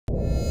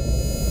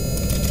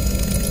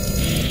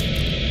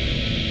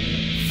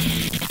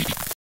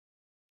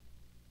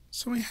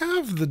So we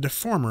have the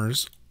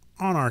deformers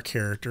on our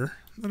character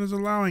that is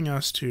allowing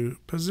us to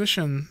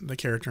position the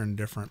character in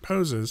different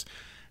poses.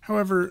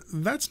 However,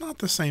 that's not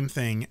the same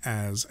thing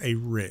as a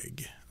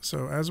rig.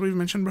 So as we've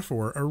mentioned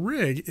before, a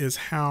rig is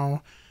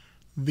how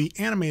the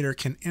animator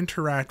can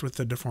interact with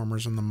the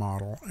deformers in the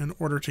model in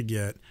order to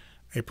get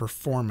a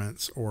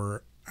performance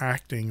or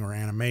acting or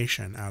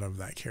animation out of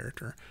that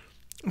character.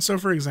 So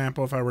for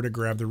example, if I were to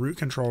grab the root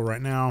control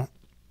right now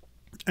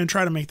and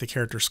try to make the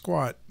character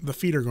squat, the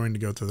feet are going to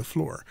go to the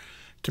floor.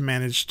 To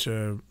manage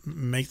to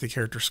make the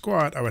character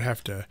squat, I would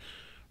have to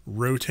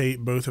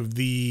rotate both of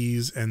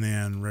these and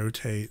then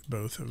rotate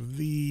both of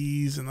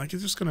these, and it's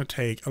just going to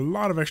take a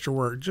lot of extra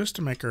work just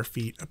to make our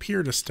feet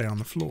appear to stay on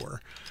the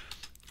floor.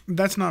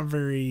 That's not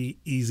very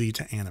easy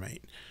to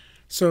animate.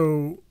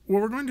 So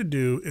what we're going to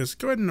do is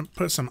go ahead and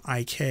put some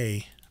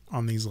IK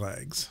on these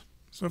legs.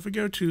 So if we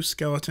go to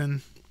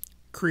skeleton,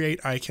 create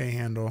IK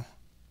handle,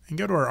 and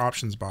go to our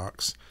options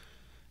box,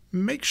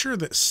 make sure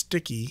that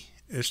sticky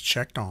is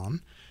checked on,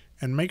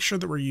 and make sure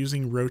that we're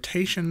using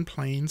rotation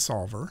plane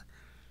solver.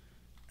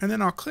 And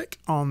then I'll click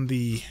on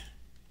the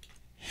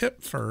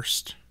hip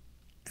first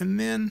and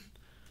then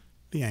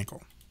the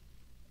ankle.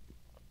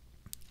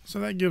 So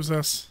that gives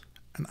us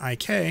an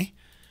IK.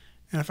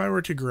 And if I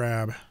were to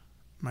grab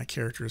my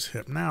character's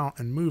hip now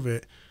and move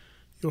it,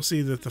 you'll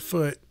see that the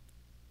foot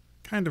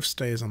kind of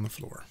stays on the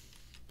floor.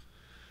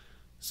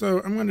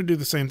 So I'm going to do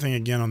the same thing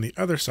again on the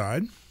other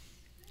side.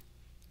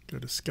 Go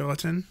to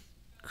skeleton,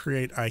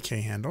 create IK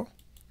handle,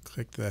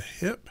 click the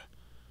hip,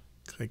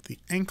 click the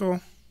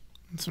ankle,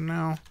 and so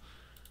now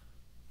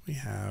we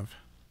have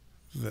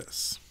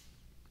this.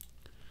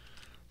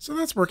 So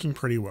that's working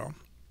pretty well.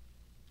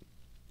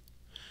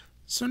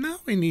 So now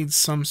we need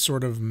some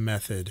sort of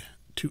method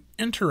to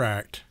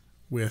interact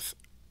with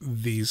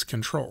these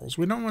controls.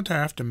 We don't want to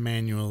have to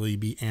manually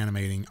be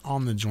animating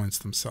on the joints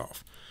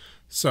themselves.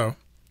 So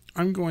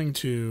I'm going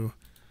to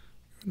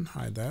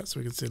hide that so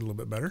we can see it a little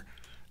bit better.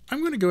 I'm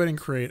going to go ahead and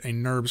create a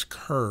NURBS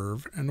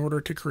curve in order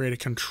to create a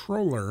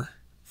controller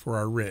for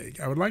our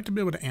rig. I would like to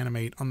be able to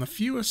animate on the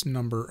fewest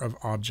number of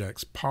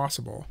objects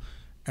possible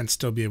and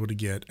still be able to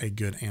get a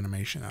good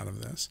animation out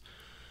of this.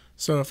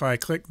 So if I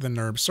click the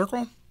NURBS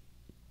circle,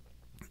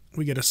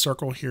 we get a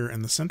circle here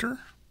in the center.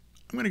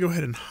 I'm going to go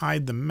ahead and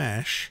hide the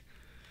mesh,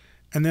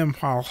 and then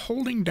while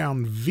holding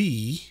down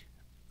V,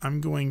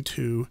 I'm going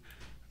to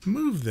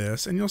move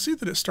this, and you'll see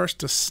that it starts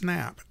to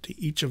snap to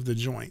each of the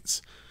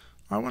joints.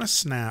 I want to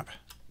snap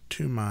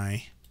to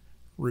my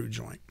root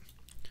joint.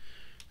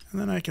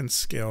 And then I can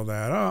scale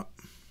that up.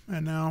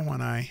 And now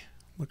when I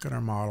look at our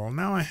model,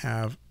 now I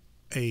have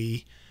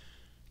a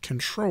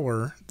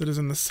controller that is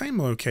in the same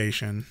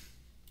location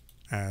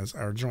as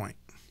our joint.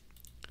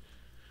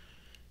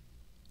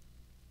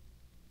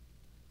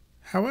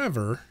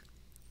 However,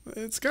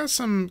 it's got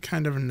some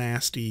kind of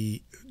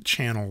nasty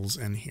channels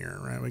in here,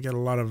 right? We got a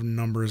lot of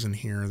numbers in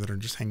here that are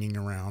just hanging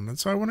around. And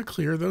so I want to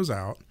clear those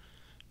out.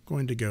 I'm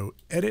going to go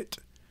Edit,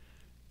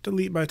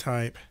 Delete by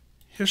Type,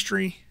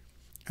 History,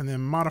 and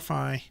then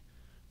Modify,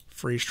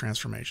 Freeze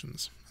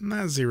Transformations. And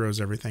that zeroes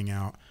everything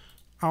out.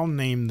 I'll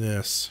name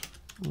this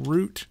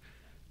Root,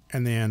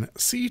 and then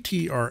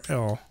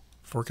CTRL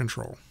for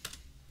Control.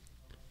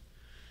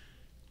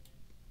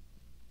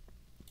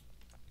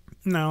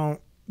 Now,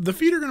 the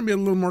feet are going to be a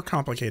little more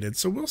complicated,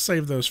 so we'll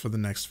save those for the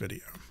next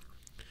video.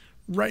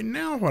 Right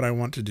now, what I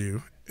want to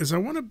do is I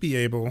want to be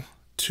able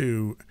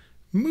to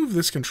move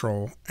this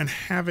control and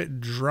have it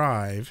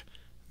drive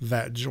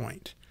that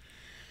joint.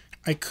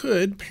 I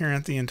could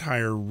parent the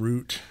entire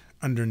root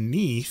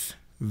underneath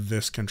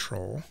this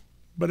control,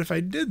 but if I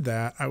did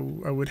that, I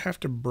would have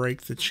to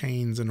break the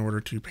chains in order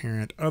to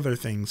parent other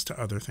things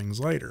to other things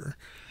later.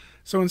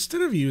 So instead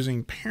of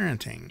using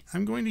parenting,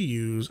 I'm going to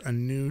use a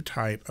new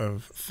type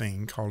of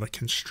thing called a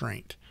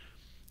constraint.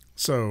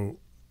 So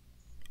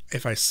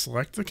if I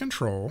select the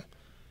control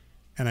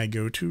and I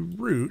go to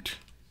root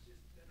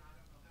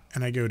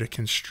and I go to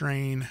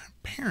constrain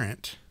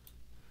parent,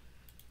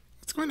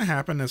 what's going to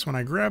happen is when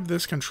I grab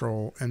this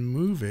control and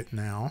move it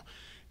now,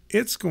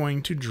 it's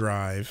going to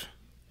drive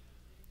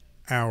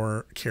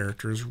our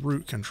character's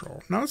root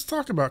control. Now let's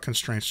talk about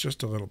constraints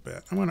just a little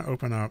bit. I'm going to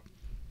open up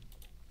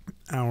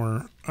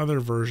our other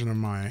version of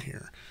Maya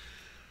here.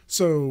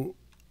 So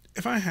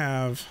if I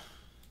have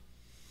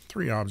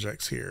 3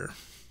 objects here,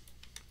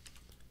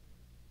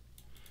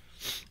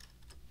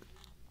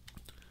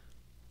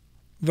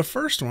 the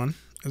first one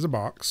is a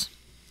box,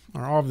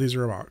 or all of these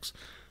are a box.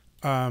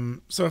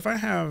 So if I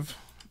have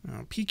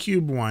p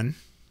cube 1,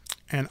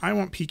 and I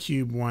want p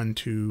cube 1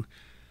 to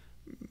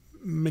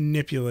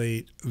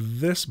manipulate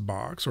this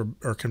box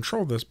or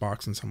control this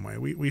box in some way.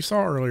 We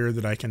saw earlier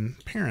that I can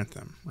parent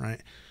them,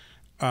 right?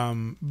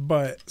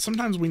 But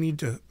sometimes we need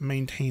to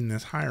maintain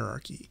this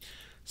hierarchy.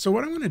 So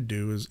what I'm going to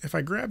do is if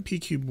I grab p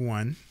cube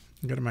 1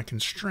 and go to my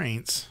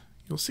constraints,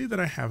 you'll see that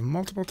I have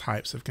multiple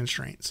types of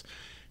constraints.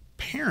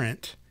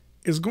 Parent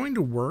is going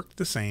to work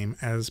the same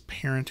as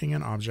parenting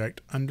an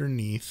object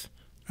underneath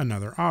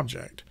another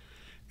object.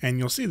 And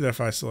you'll see that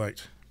if I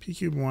select p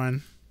cube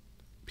 1,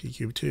 p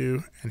cube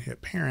 2, and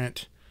hit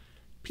parent,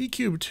 P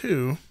cube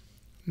 2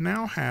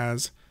 now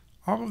has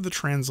all of the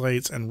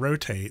translates and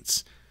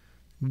rotates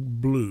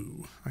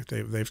blue, like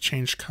they've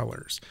changed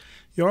colors.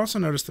 You'll also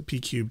notice that P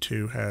cube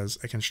 2 has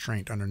a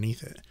constraint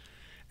underneath it.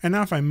 And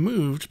now if I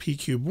moved P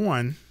cube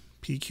 1,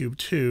 P cube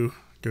 2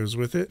 goes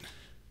with it,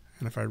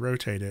 and if I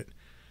rotate it,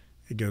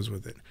 it goes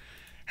with it.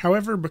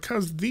 However,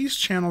 because these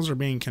channels are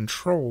being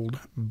controlled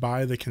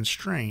by the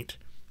constraint,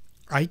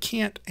 I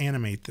can't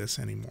animate this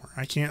anymore.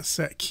 I can't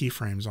set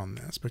keyframes on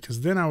this,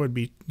 because then I would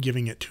be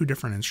giving it two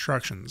different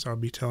instructions. I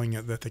would be telling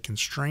it that the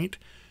constraint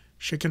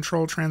should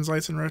control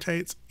translates and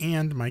rotates,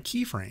 and my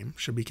keyframe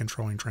should be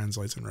controlling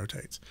translates and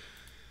rotates.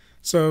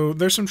 So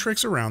there's some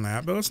tricks around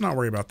that, but let's not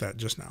worry about that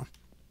just now.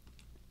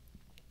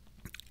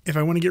 If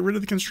I want to get rid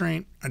of the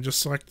constraint, I just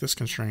select this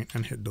constraint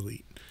and hit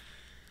delete.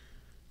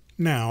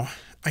 Now,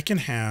 I can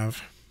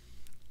have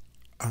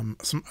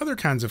some other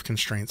kinds of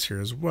constraints here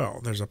as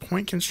well. There's a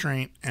point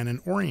constraint and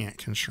an orient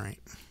constraint.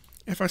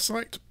 If I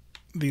select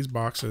these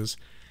boxes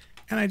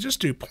and I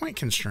just do point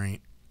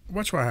constraint,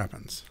 watch what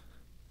happens.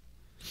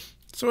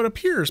 So it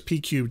appears P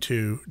cube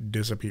 2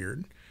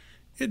 disappeared.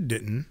 It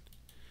didn't.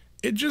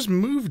 It just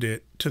moved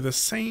it to the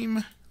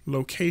same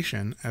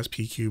location as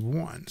P cube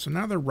 1. So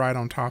now they're right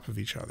on top of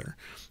each other.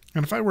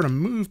 And if I were to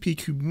move P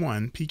cube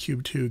 1, P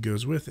cube 2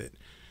 goes with it.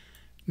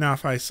 Now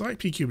if I select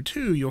P cube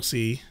 2, you'll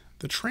see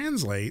the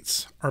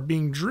translates are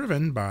being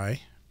driven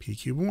by P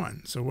cube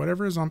 1. So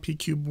whatever is on P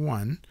cube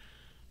 1,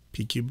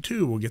 P cube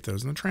 2 will get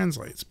those in the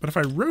translates. But if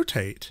I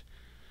rotate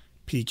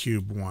P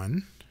cube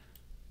 1,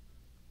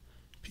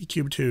 P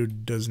cube 2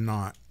 does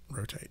not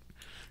rotate,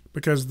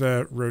 because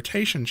the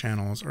rotation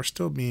channels are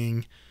still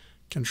being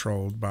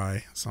controlled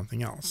by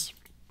something else.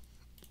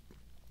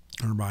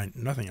 Or by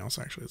nothing else,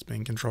 actually. It's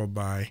being controlled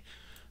by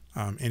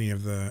any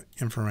of the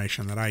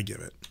information that I give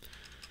it.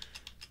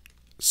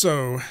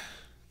 So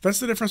that's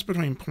the difference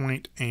between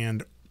point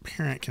and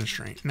parent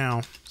constraint.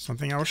 Now,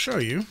 something I'll show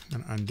you,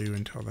 and undo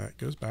until that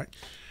goes back.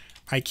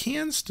 I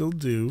can still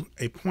do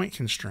a point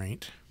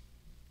constraint,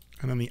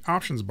 and in the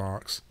options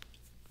box,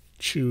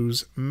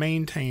 choose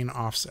maintain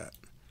offset.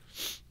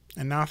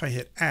 And now if I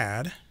hit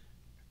add,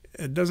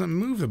 it doesn't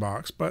move the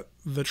box, but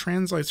the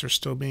translates are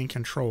still being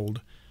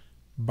controlled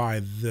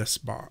by this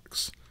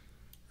box.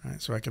 All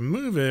right, so I can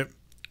move it,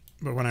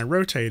 but when I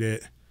rotate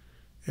it,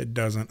 it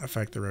doesn't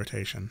affect the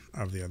rotation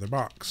of the other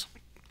box.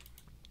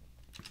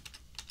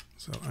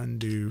 So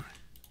undo.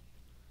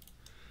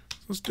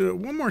 Let's do it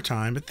one more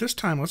time, but this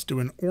time let's do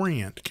an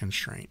orient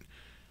constraint.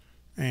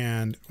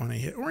 And when I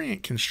hit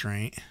orient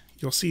constraint,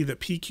 you'll see that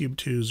P cube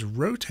 2's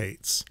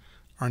rotates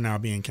are now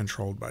being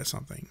controlled by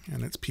something,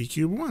 and it's P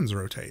cube 1's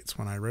rotates.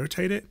 When I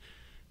rotate it,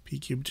 P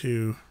cube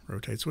 2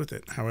 rotates with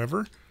it.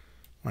 However,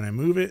 when I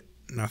move it,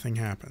 nothing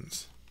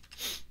happens.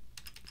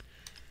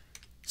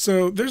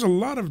 So there's a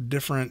lot of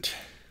different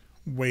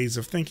ways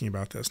of thinking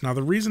about this. Now,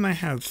 the reason I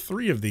have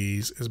 3 of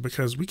these is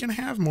because we can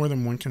have more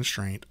than one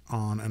constraint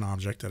on an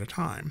object at a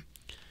time.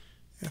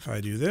 If I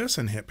do this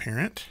and hit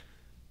parent,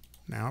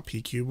 now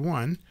P cube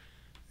 1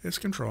 is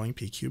controlling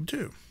P cube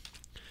 2.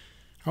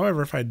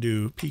 However, if I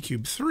do P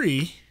cube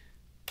 3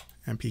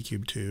 and P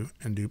cube 2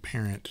 and do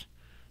parent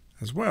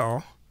as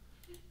well,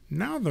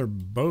 now they're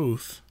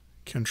both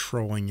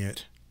controlling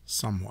it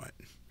somewhat.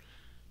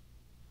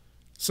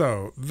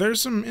 So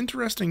there's some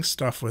interesting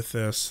stuff with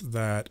this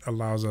that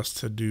allows us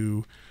to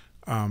do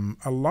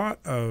a lot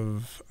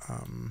of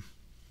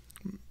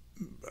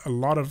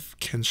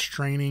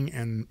constraining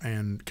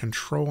and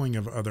controlling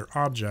of other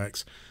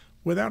objects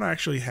without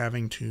actually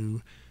having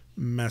to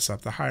mess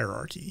up the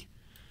hierarchy.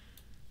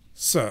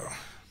 So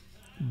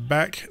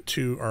back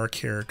to our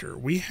character.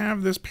 We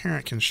have this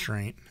parent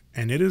constraint,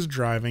 and it is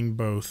driving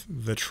both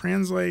the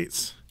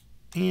translates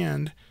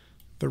and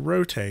the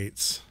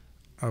rotates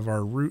of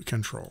our root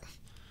control.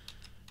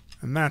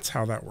 And that's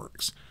how that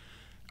works.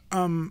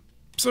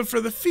 So for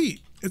the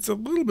feet, it's a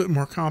little bit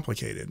more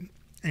complicated.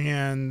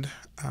 And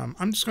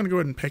I'm just going to go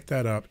ahead and pick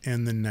that up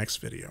in the next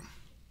video.